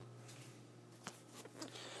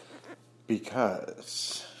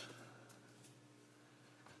Because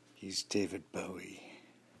he's David Bowie.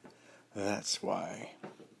 That's why.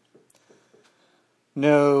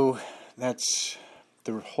 No, that's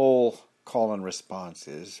the whole call and response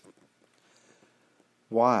is,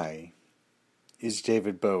 why is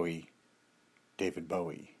David Bowie David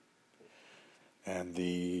Bowie? And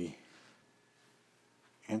the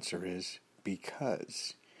answer is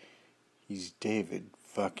because he's David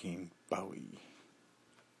fucking Bowie.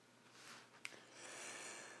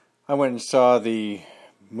 I went and saw the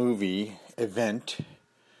movie event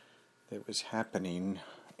that was happening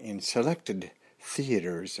in selected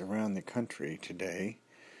theaters around the country today.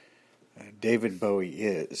 David Bowie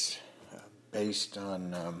is based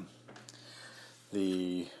on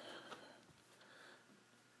the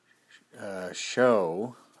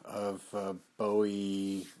show of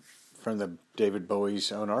Bowie from the David Bowie's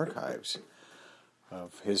own archives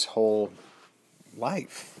of his whole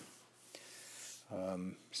life,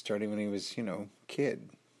 starting when he was, kid.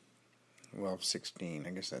 Well, 16.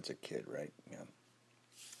 I guess that's a kid, right? Yeah.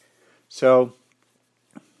 So,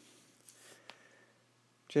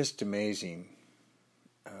 just amazing.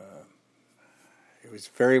 It was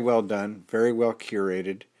very well done, very well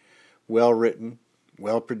curated, well written,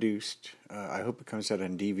 well produced. I hope it comes out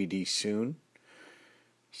on DVD soon,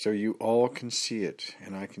 so you all can see it,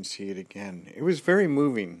 and I can see it again. It was very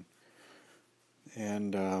moving,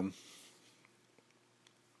 and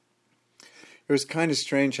it was kind of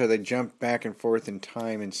strange how they jumped back and forth in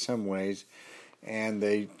time in some ways,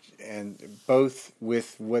 and both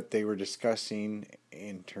with what they were discussing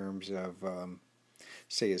in terms of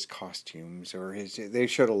say his costumes or they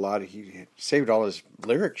showed a lot of, he saved all his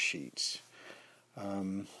lyric sheets.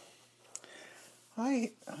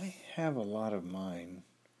 I have a lot of mine,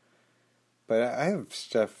 but I have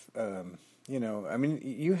stuff,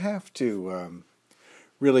 you have to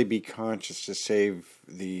really be conscious to save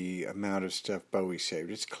the amount of stuff Bowie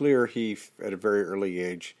saved. It's clear he, at a very early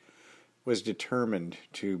age, was determined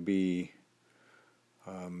to be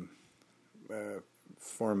a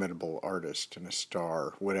formidable artist and a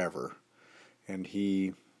star, whatever. And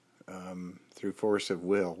he, through force of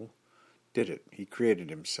will, did it. He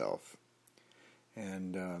created himself.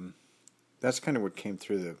 And that's kind of what came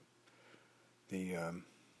through the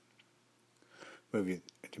movie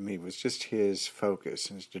to me, was just his focus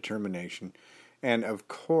and his determination. And, of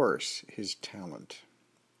course, his talent.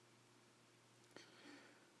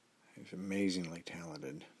 He's amazingly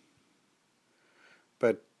talented.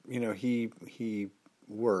 But, he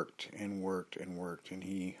worked and worked and worked, and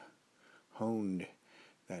he honed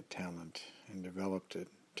that talent and developed it.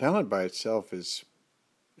 Talent by itself is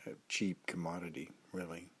a cheap commodity,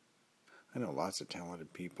 really. I know lots of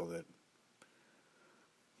talented people that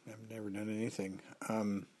have never done anything.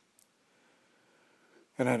 And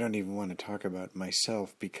I don't even want to talk about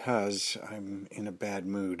myself because I'm in a bad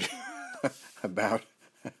mood about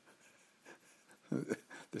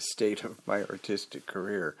the state of my artistic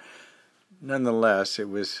career. Nonetheless,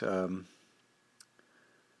 the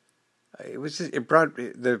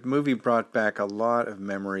movie brought back a lot of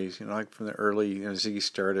memories, like from the early Ziggy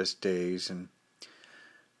Stardust days, and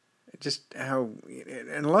just how,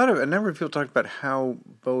 and a number of people talked about how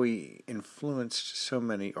Bowie influenced so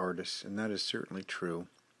many artists, and that is certainly true.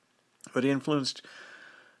 But he influenced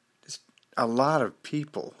just a lot of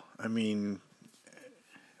people. I mean,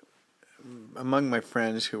 among my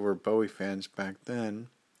friends who were Bowie fans back then,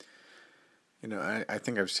 I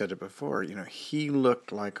think I've said it before, he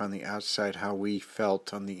looked like on the outside how we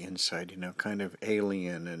felt on the inside, kind of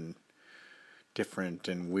alien and different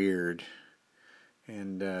and weird.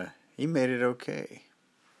 And he made it okay.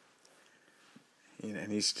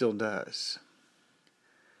 And he still does.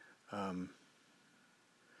 The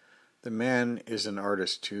man is an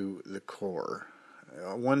artist to the core.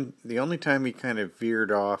 The only time he kind of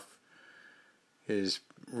veered off his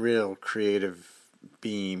real creative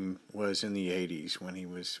beam was in the 80s when he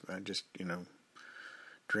was just,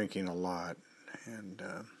 drinking a lot. And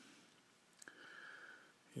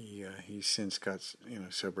he since got,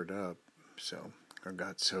 sobered up, or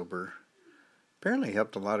got sober. Apparently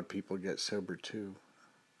helped a lot of people get sober too.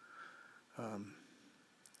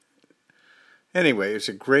 Anyway, it was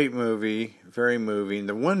a great movie, very moving.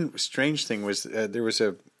 The one strange thing was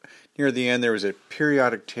near the end there was a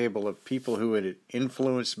periodic table of people who had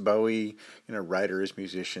influenced Bowie, writers,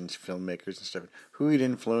 musicians, filmmakers and stuff, who he'd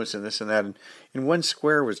influenced and this and that. And in one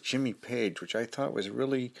square was Jimmy Page, which I thought was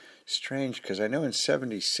really strange because I know in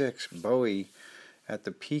 '76 Bowie, at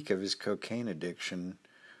the peak of his cocaine addiction,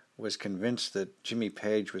 was convinced that Jimmy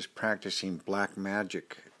Page was practicing black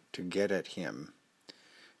magic to get at him.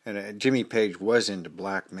 And Jimmy Page was into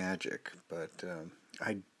black magic, but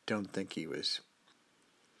I don't think he was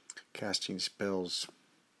casting spells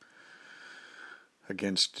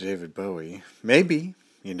against David Bowie. Maybe.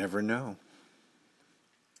 You never know.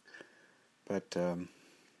 But,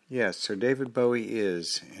 yes, so David Bowie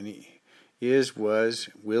is, and he is, was,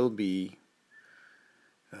 will be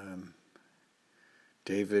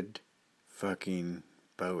David fucking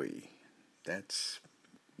Bowie. That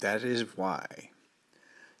is why.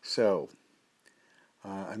 So,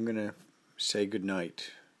 I'm going to say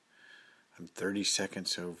goodnight. I'm 30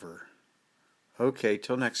 seconds over. Okay,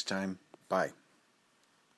 till next time. Bye.